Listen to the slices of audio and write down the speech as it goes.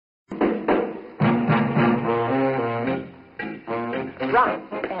right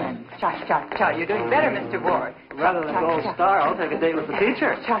and cha-cha-cha. You're doing better, Mr. Ward. Rather than gold star, I'll take a date with the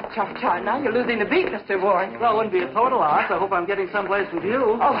teacher. Cha-cha-cha. Now you're losing the beat, Mr. Ward. Well, it wouldn't be a total loss. I hope I'm getting someplace with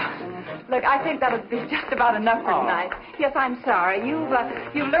you. Oh, look, I think that'll be just about enough for tonight. Yes, I'm sorry. You've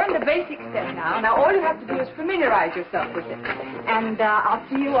learned the basic step now. Now, all you have to do is familiarize yourself with it. And I'll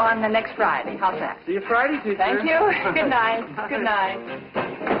see you on the next Friday. How's that? See you Friday, teacher. Thank you. Good night. Good night.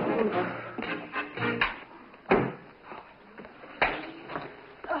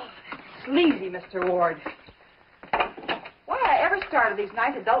 Oh, sleazy, Mr. Ward. Why I ever started these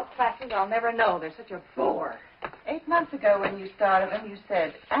nice adult classes, I'll never know. They're such a bore. 8 months ago when you started them, you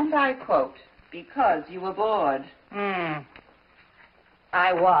said, and I quote, because you were bored.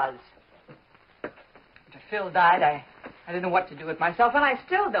 I was. After Phil died, I didn't know what to do with myself, and I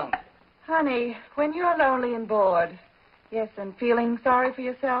still don't. Honey, when you're lonely and bored, yes, and feeling sorry for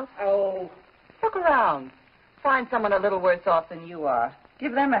yourself, look around. Find someone a little worse off than you are.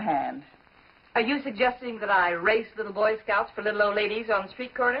 Give them a hand. Are you suggesting that I race little Boy Scouts for little old ladies on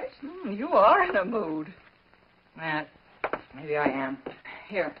street corners? You are in a mood. Well, maybe I am.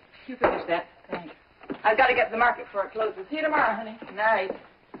 Here, you finish that. Thanks. I've got to get to the market before it closes. See you tomorrow, honey. Good night.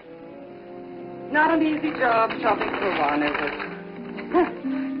 Not an easy job shopping for one, is it?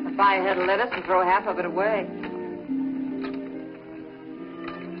 Buy a head of lettuce and throw half of it away.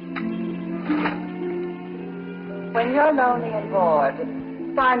 When you're lonely and bored,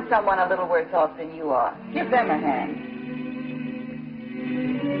 find someone a little worse off than you are. Give them a hand.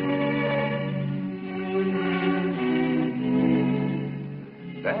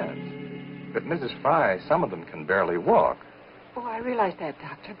 Dance? But, Mrs. Fry, some of them can barely walk. Oh, I realize that,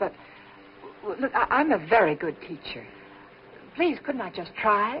 Doctor, but look, I'm a very good teacher. Please, couldn't I just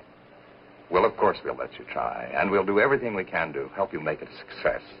try? Well, of course we'll let you try, and we'll do everything we can to help you make it a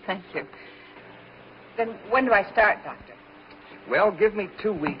success. Thank you. Then when do I start, Doctor? Well, give me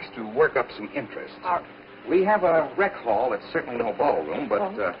 2 weeks to work up some interest. We have a rec hall. It's certainly no ballroom, but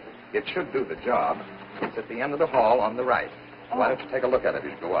it should do the job. It's at the end of the hall on the right. Why don't you take a look at it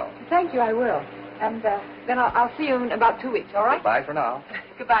as you go out? Thank you, I will. And then I'll see you in about 2 weeks, all right? Bye for now.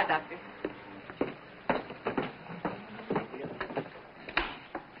 Goodbye, Doctor.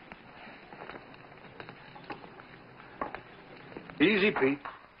 Easy, Pete.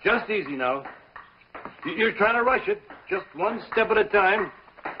 Just easy now. You're trying to rush it. Just one step at a time.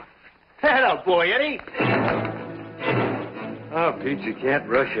 Hello, boy, Eddie. Oh, Pete, you can't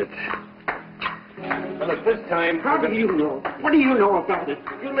rush it. Well, at this time... How do you know? What do you know about it?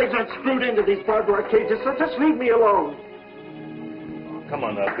 Your legs aren't screwed into these barbed wire cages, so just leave me alone. Oh, come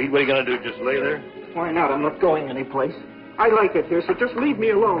on now, Pete. What are you going to do, just lay there? Why not? I'm not going anyplace. I like it here, so just leave me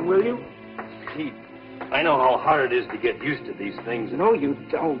alone, will you? Pete, I know how hard it is to get used to these things. No, you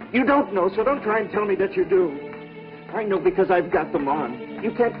don't. You don't know, so don't try and tell me that you do. I know because I've got them on.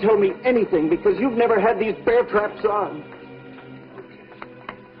 You can't tell me anything because you've never had these bear traps on.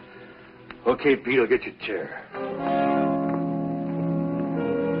 Okay, Pete, I'll get you a chair.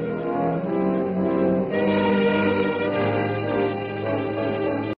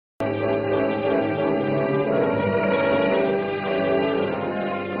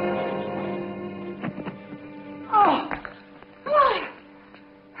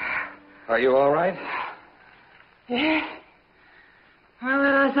 Are you all right? Yeah.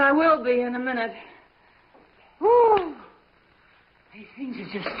 Well, as I will be in a minute. Whew. These things are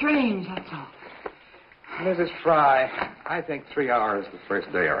just strange, that's all. Mrs. Fry, I think 3 hours the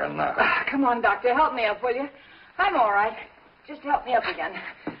first day are enough. Come on, Doctor. Help me up, will you? I'm all right. Just help me up again.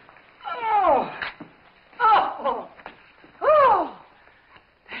 Oh. Oh. Oh.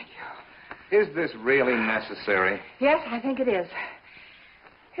 Thank you. Is this really necessary? Yes, I think it is.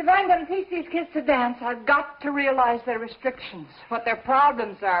 If I'm going to teach these kids to dance, I've got to realize their restrictions, what their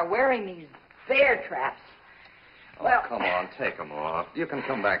problems are wearing these bear traps. Oh, well, come on, take them off. You can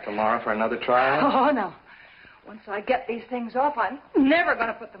come back tomorrow for another trial. Oh, no. Once I get these things off, I'm never going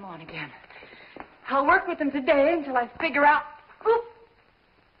to put them on again. I'll work with them today until I figure out... Oop.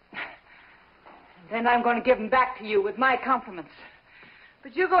 And then I'm going to give them back to you with my compliments.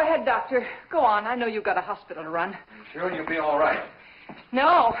 But you go ahead, Doctor. Go on. I know you've got a hospital to run. I'm sure you'll be all right.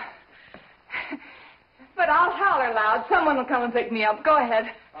 No. But I'll holler loud. Someone will come and pick me up. Go ahead.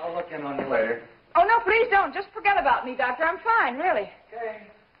 I'll look in on you later. Oh, no, please don't. Just forget about me, Doctor. I'm fine, really. Okay.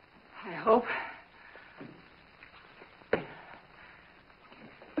 I hope.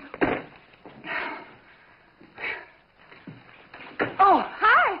 Oh,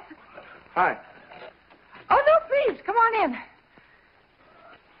 hi. Hi. Oh, no, please. Come on in.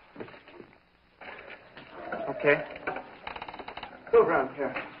 Okay. Go around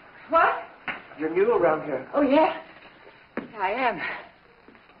here. What? You're new around here. Oh, yeah. I am.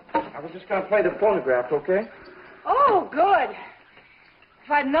 I was just going to play the phonograph, okay? Oh, good. If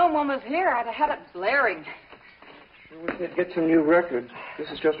I'd known one was here, I'd have had it blaring. Sure wish they'd get some new records. This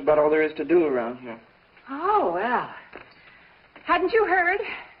is just about all there is to do around here. Oh, well. Hadn't you heard?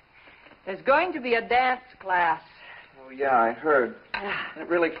 There's going to be a dance class. Oh, yeah, I heard. It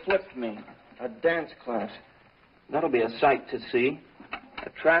really flipped me. A dance class. That'll be a sight to see. A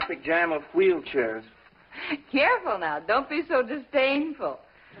traffic jam of wheelchairs. Careful now. Don't be so disdainful.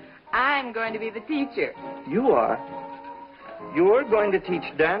 I'm going to be the teacher. You are? You're going to teach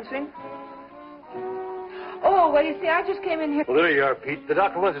dancing? Oh, well, you see, I just came in here. Well, there you are, Pete. The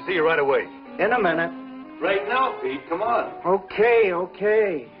doctor wants to see you right away. In a minute. Right now, Pete. Come on. Okay.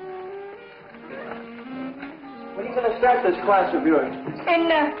 When are you going to start this class of yours? In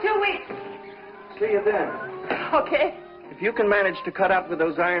 2 weeks. See you then. Okay. If you can manage to cut out with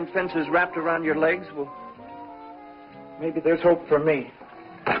those iron fences wrapped around your legs, well, maybe there's hope for me.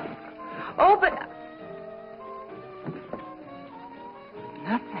 Oh, but...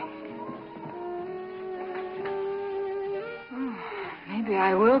 Nothing. Oh, maybe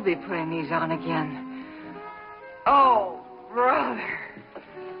I will be putting these on again. Oh, brother.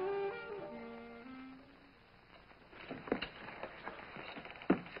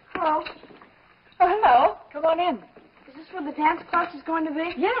 Hello. Oh, hello. Come on in. Is this where the dance class is going to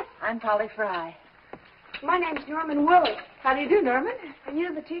be? Yes, I'm Polly Fry. My name's Norman Willie. How do you do, Norman? Are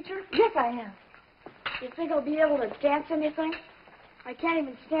you the teacher? Yes, I am. You think I'll be able to dance anything? I can't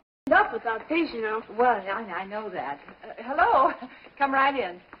even stand up without these, you know. Well, I know that. Hello. Come right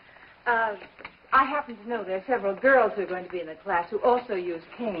in. I happen to know there are several girls who are going to be in the class who also use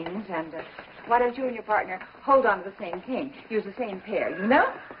canes, and why don't you and your partner hold on to the same cane? Use the same pair, you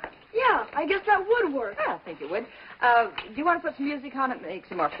know? Yeah, I guess that would work. I think it would. Do you want to put some music on? It makes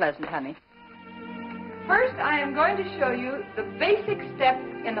it more pleasant, honey. First, I am going to show you the basic step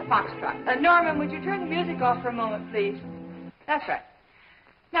in the foxtrot. Norman, would you turn the music off for a moment, please? That's right.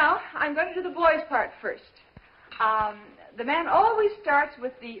 Now, I'm going to do the boys' part first. The man always starts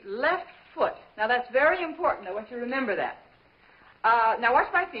with the left foot. Now, that's very important. I want you to remember that. Now, watch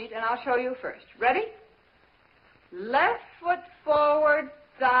my feet, and I'll show you first. Ready? Left foot forward,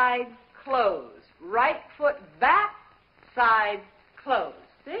 side, close. Right foot back, side, close.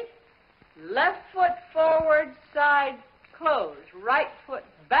 See? Left foot forward, side, close. Right foot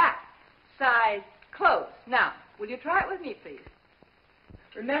back, side, close. Now, will you try it with me, please?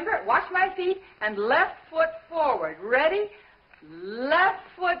 Remember, watch my feet and left foot forward. Ready? Left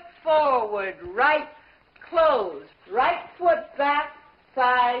foot forward, right, close. Right foot back,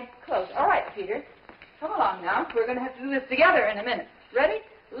 side, close. All right, Peter. Come along now. We're going to have to do this together in a minute. Ready?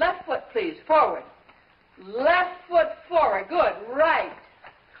 Left foot, please, forward. Left foot forward. Good. Right.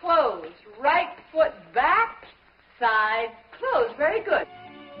 Close. Right foot back. Side. Close. Very good.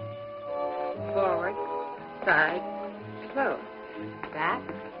 Forward. Side. Close. Back.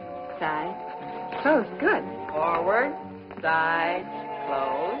 Side. Close. Good. Forward. Side.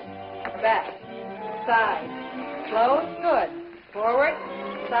 Close. Back. Side. Close. Good. Forward.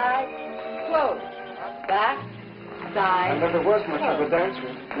 Side. Close. Back. Side. I never was much of a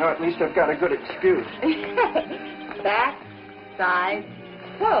dancer. Now at least I've got a good excuse. Back, side,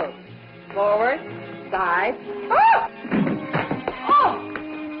 close. Forward, side. Oh! Oh!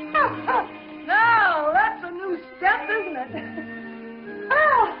 No, that's a new step, isn't it?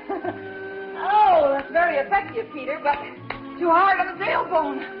 Oh! Oh, that's very effective, Peter, but too hard on the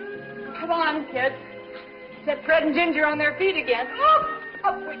tailbone. Come on, kids. Set Fred and Ginger on their feet again.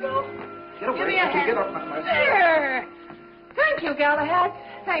 Up we go. Get away. Give me a I can hand. get up myself. There. Thank you, Galahad.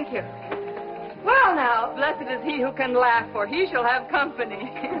 Thank you. Well, now, blessed is he who can laugh, for he shall have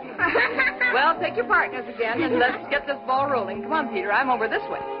company. Well, take your partners again, and let's get this ball rolling. Come on, Peter. I'm over this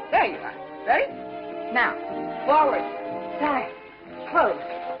way. There you are. Ready? Now, forward, side, close.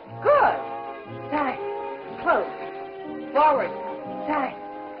 Good. Side, close. Forward, side,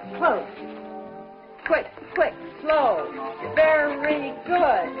 close. Quick, quick, slow. Very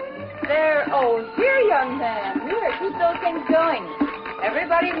good. There. Oh, here, young man. Here, keep those things going.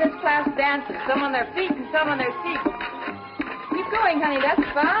 Everybody in this class dances. Some on their feet and some on their feet. Keep going, honey. That's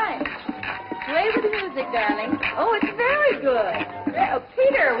fine. Play with the music, darling. Oh, it's very good. Oh,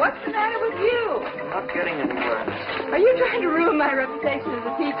 Peter, what's the matter with you? I'm not getting anywhere. Are you trying to ruin my reputation as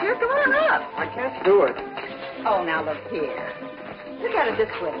a teacher? Come on up. I can't do it. Oh, now look here. Look at it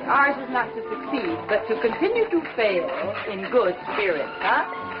this way. Ours is not to succeed, but to continue to fail in good spirits, huh?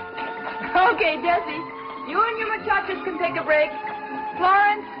 Okay, Desi, you and your muchachas can take a break.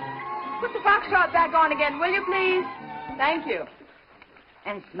 Florence, put the foxtrot back on again, will you, please? Thank you.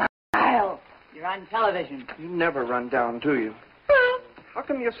 And smile. Peter, on television. You never run down, do you? How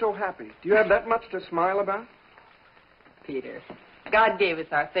come you're so happy? Do you have that much to smile about? Peter, God gave us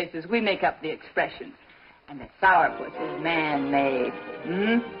our faces. We make up the expressions. And the sourpuss is man-made.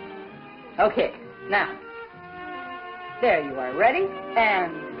 Okay, now. There you are. Ready?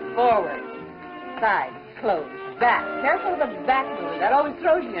 And forward. Side, close, back. Careful of the back move. That always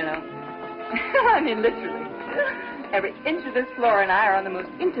throws you, you know. I mean, literally. Every inch of this floor and I are on the most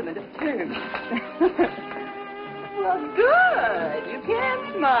intimate of terms. Well, good. You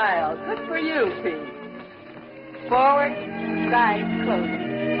can smile. Good for you, Pete. Forward, side, close.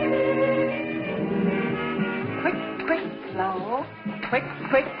 Quick, slow. Quick,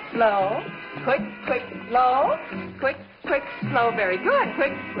 slow. Quick, slow. Quick, slow. Very good.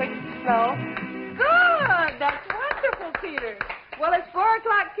 Quick, slow. Good. That's wonderful, Peter. Well, it's 4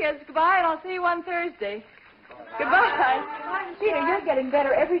 o'clock, kids. Goodbye, and I'll see you on Thursday. Goodbye. Peter, you're getting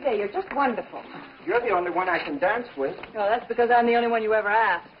better every day. You're just wonderful. You're the only one I can dance with. No, that's because I'm the only one you ever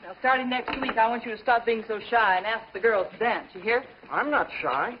asked. Now, starting next week, I want you to stop being so shy and ask the girls to dance. You hear? I'm not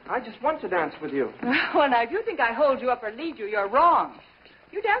shy. I just want to dance with you. Well, now, if you think I hold you up or lead you, you're wrong.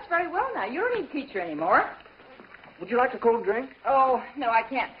 You dance very well now. You don't need a teacher anymore. Would you like a cold drink? Oh, no, I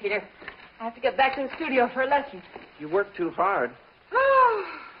can't, Peter. I have to get back to the studio for a lesson. You work too hard. Oh.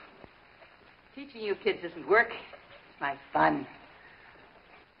 Teaching you kids isn't work. It's my fun.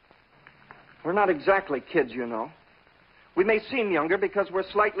 We're not exactly kids, you know. We may seem younger because we're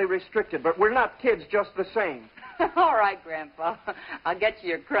slightly restricted, but we're not kids just the same. All right, Grandpa. I'll get you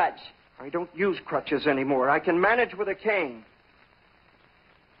your crutch. I don't use crutches anymore. I can manage with a cane.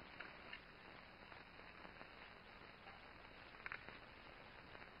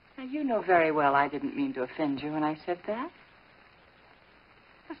 Now, you know very well I didn't mean to offend you when I said that.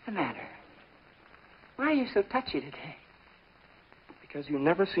 What's the matter? Why are you so touchy today? Because you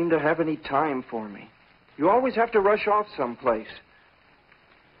never seem to have any time for me. You always have to rush off someplace.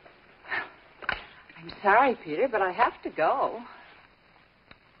 I'm sorry, Peter, but I have to go.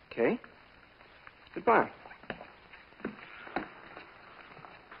 Okay. Goodbye.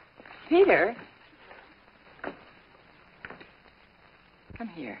 Peter. Come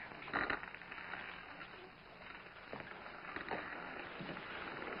here.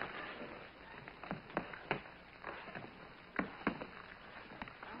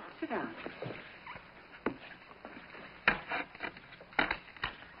 Sit down.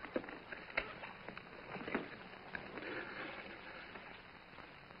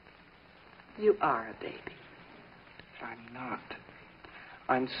 You are a baby. I'm not.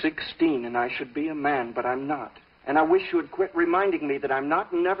 I'm 16 and I should be a man, but I'm not. And I wish you would quit reminding me that I'm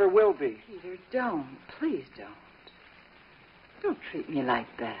not and never will be. Peter, don't. Please don't. Don't treat me like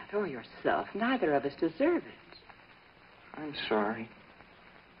that, or yourself. Neither of us deserve it. I'm sorry.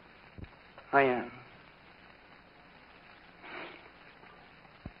 I am.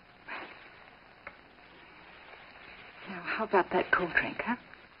 Now, how about that cold drink, huh?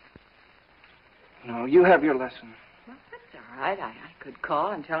 No, you have your lesson. Well, that's all right. I could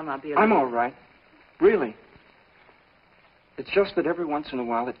call and tell him I'll be I'm all right. Really. It's just that every once in a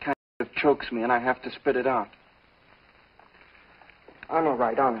while it kind of chokes me and I have to spit it out. I'm all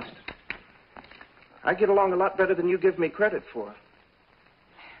right, honest. I get along a lot better than you give me credit for.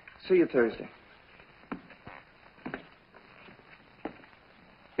 See you Thursday.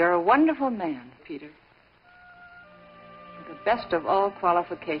 You're a wonderful man, Peter. You're the best of all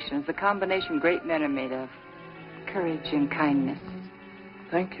qualifications, the combination great men are made of. Courage and kindness.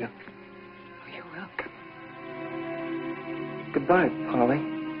 Thank you. Oh, you're welcome. Goodbye, Polly.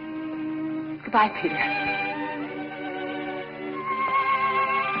 Goodbye, Peter.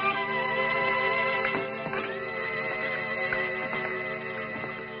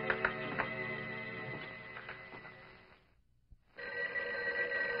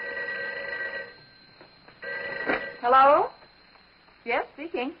 Hello? Yes,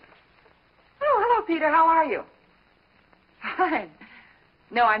 speaking. Oh, hello, Peter. How are you? Fine.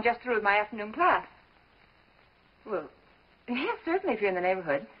 No, I'm just through with my afternoon class. Well, yes, certainly, if you're in the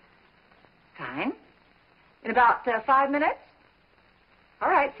neighborhood. Fine. In about 5 minutes? All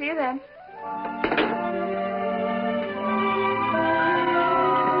right, see you then.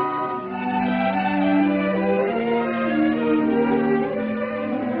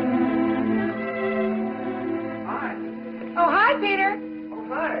 Hi. Oh, hi, Peter. Oh,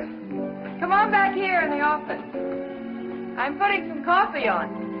 hi. Come on back here in the office. I'm putting some coffee on.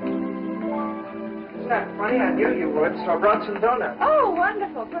 Isn't that funny? I knew you would, so I brought some donuts. Oh,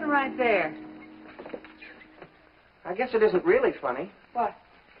 wonderful. Put them right there. I guess it isn't really funny. What?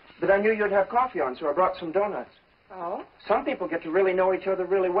 But I knew you'd have coffee on, so I brought some donuts. Oh? Some people get to really know each other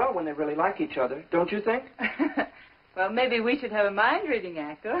really well when they really like each other, don't you think? Well, maybe we should have a mind-reading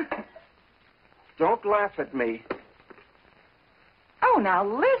act, huh? Don't laugh at me. Oh, now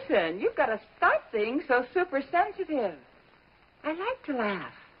listen. You've got to stop being so super sensitive. I like to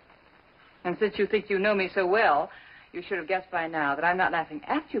laugh. And since you think you know me so well, you should have guessed by now that I'm not laughing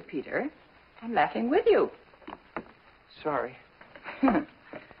at you, Peter. I'm laughing with you. Sorry. Well,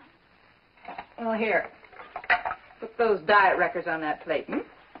 here. Put those diet records on that plate, hmm?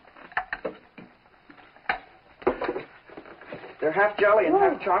 They're half jelly and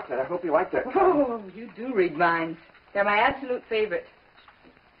half chocolate. I hope you like that. Oh, you do read minds. They're my absolute favorite.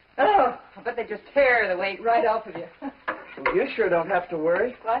 Oh, I bet they just tear the weight right off of you. Well, you sure don't have to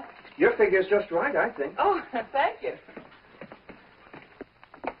worry. What? Your figure's just right, I think. Oh, thank you.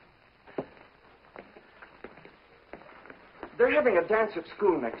 They're having a dance at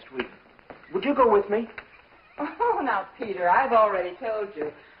school next week. Would you go with me? Oh, now, Peter, I've already told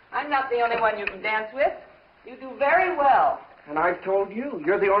you. I'm not the only one you can dance with. You do very well. And I've told you,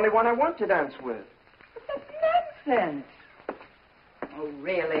 you're the only one I want to dance with. But that's nonsense. Oh,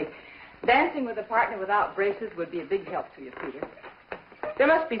 really? Dancing with a partner without braces would be a big help to you, Peter. There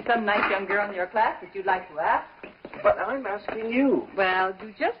must be some nice young girl in your class that you'd like to ask. But I'm asking you. Well,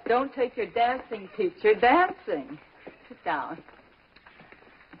 you just don't take your dancing teacher dancing. Sit down.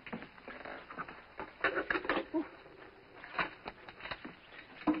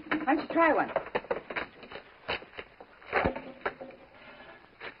 Why don't you try one?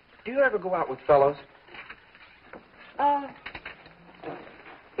 Do you ever go out with fellows?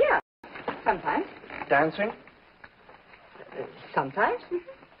 Yeah, sometimes. Dancing? Sometimes.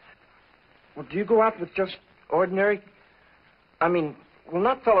 Well, do you go out with just ordinary... well,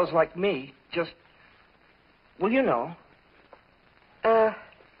 not fellows like me, just... Well, you know. Yes.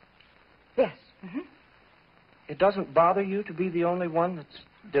 Mm-hmm. It doesn't bother you to be the only one that's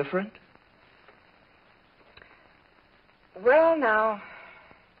different? Well, now,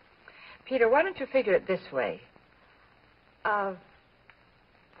 Peter, why don't you figure it this way?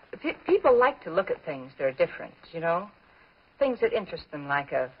 People like to look at things that are different, you know? Things that interest them,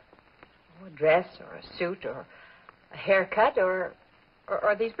 like a dress or a suit or a haircut or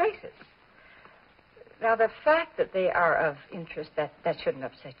these braces. Now, the fact that they are of interest, that shouldn't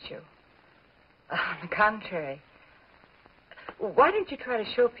upset you. On the contrary. Why don't you try to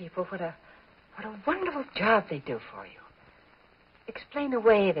show people what a wonderful job they do for you? Explain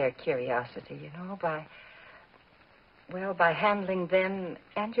away their curiosity, you know, by handling them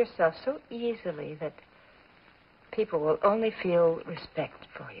and yourself so easily that people will only feel respect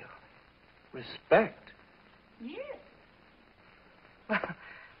for you. Respect? Yes. Well,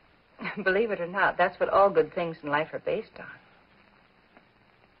 believe it or not, that's what all good things in life are based on.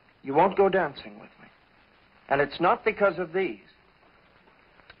 You won't go dancing with me. And it's not because of these.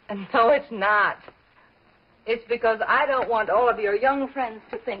 No, it's not. It's because I don't want all of your young friends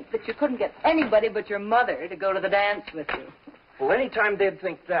to think that you couldn't get anybody but your mother to go to the dance with you. Well, any time they'd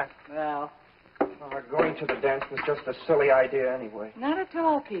think that. Well, Going to the dance was just a silly idea anyway. not at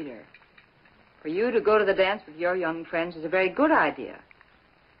all, Peter. For you to go to the dance with your young friends is a very good idea.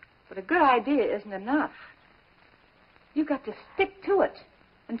 But a good idea isn't enough. You've got to stick to it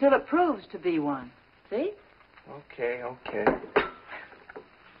until it proves to be one. See? Okay.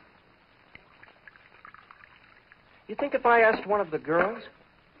 You think if I asked one of the girls?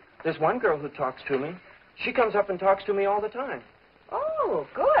 There's one girl who talks to me. She comes up and talks to me all the time. Oh,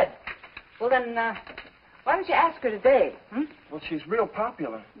 good. Well, then, why don't you ask her today? Well, she's real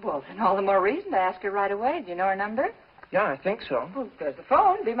popular. Well, then all the more reason to ask her right away. Do you know her number? Yeah, I think so. Well, there's the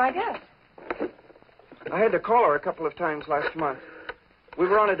phone. Be my guest. I had to call her a couple of times last month. We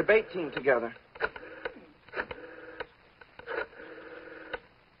were on a debate team together.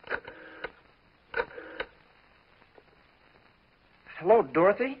 Hello,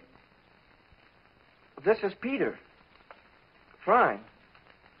 Dorothy. This is Peter. Fine.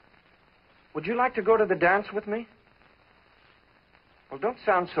 Would you like to go to the dance with me? Well, don't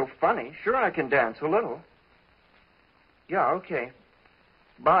sound so funny. Sure, I can dance a little. Yeah, okay.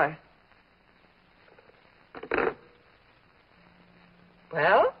 Bye.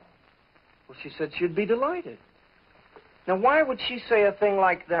 Well? Well, she said she'd be delighted. Now, why would she say a thing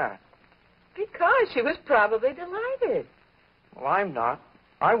like that? Because she was probably delighted. Well, I'm not.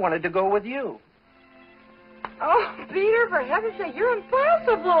 I wanted to go with you. Oh, Peter, for heaven's sake, you're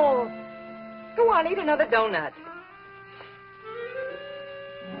impossible. Go on, eat another donut.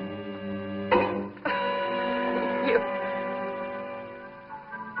 You...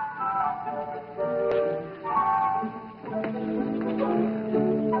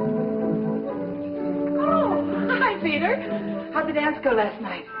 Oh, I Let's go last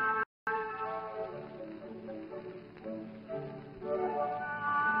night.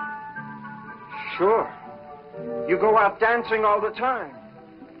 Sure. You go out dancing all the time.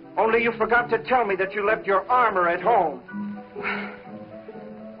 Only you forgot to tell me that you left your armor at home.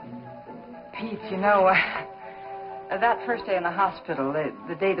 Pete, you know, that first day in the hospital,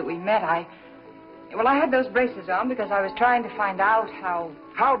 the day that we met, I had those braces on because I was trying to find out how...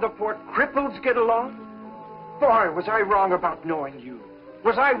 How the poor cripples get along? Boy, was I wrong about knowing you.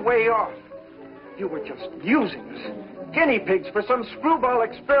 Was I way off? You were just using us. Guinea pigs for some screwball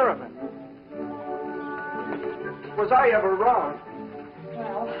experiment. Was I ever wrong?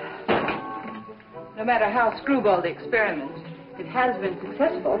 Well, no matter how screwball the experiment, it has been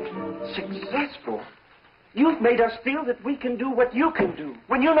successful. Successful? You've made us feel that we can do what you can do,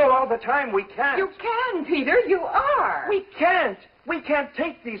 when you know all the time we can't. You can, Peter. You are. We can't. We can't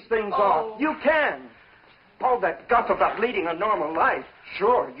take these things off. You can. All that guff about leading a normal life.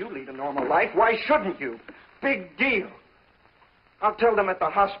 Sure, you lead a normal life. Why shouldn't you? Big deal. I'll tell them at the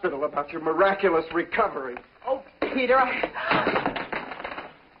hospital about your miraculous recovery. Oh, Peter,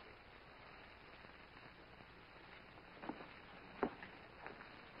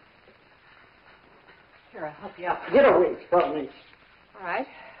 Here, I'll help you up. Get away from me. All right.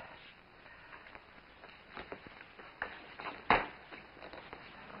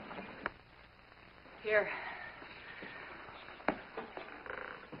 Here.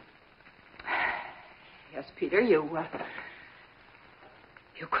 Yes, Peter, you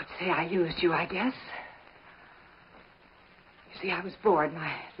could say I used you, I guess. You see, I was bored.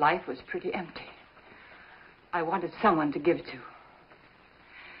 My life was pretty empty. I wanted someone to give to.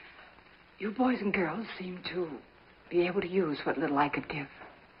 You boys and girls seem to be able to use what little I could give.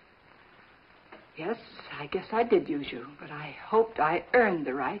 Yes, I guess I did use you, but I hoped I earned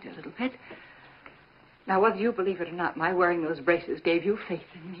the right a little bit. Now, whether you believe it or not, my wearing those braces gave you faith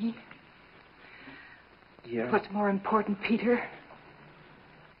in me. Yeah. What's more important, Peter,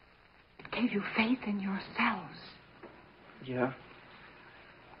 it gave you faith in yourselves. Yeah.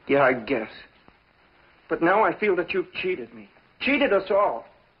 Yeah, I guess. But now I feel that you've cheated me. Cheated us all.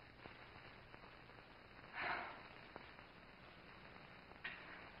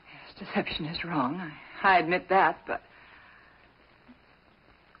 Yes, deception is wrong. I admit that, but...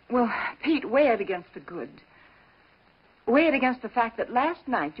 Well, Pete, weigh it against the good. Weigh it against the fact that last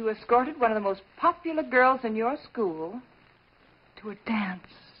night you escorted one of the most popular girls in your school to a dance.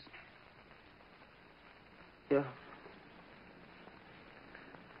 Yeah.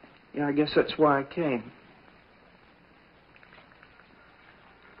 Yeah, I guess that's why I came.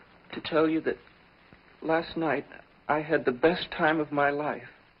 To tell you that last night I had the best time of my life.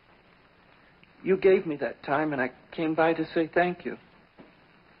 You gave me that time, and I came by to say thank you.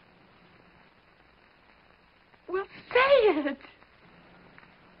 Well, say it.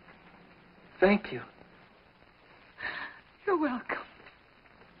 Thank you. You're welcome.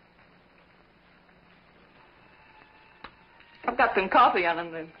 I've got some coffee on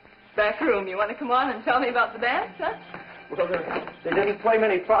in the back room. You want to come on and tell me about the dance, huh? Well, they didn't play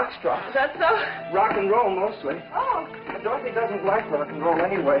many foxtrots. Is that so? Rock and roll, mostly. Oh. Dorothy doesn't like rock and roll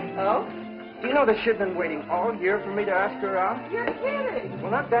anyway. Oh? Do you know that she'd been waiting all year for me to ask her out? You're kidding. Well,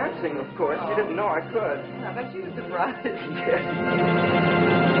 not dancing, of course. Oh. She didn't know I could. I bet she was surprised. Yes.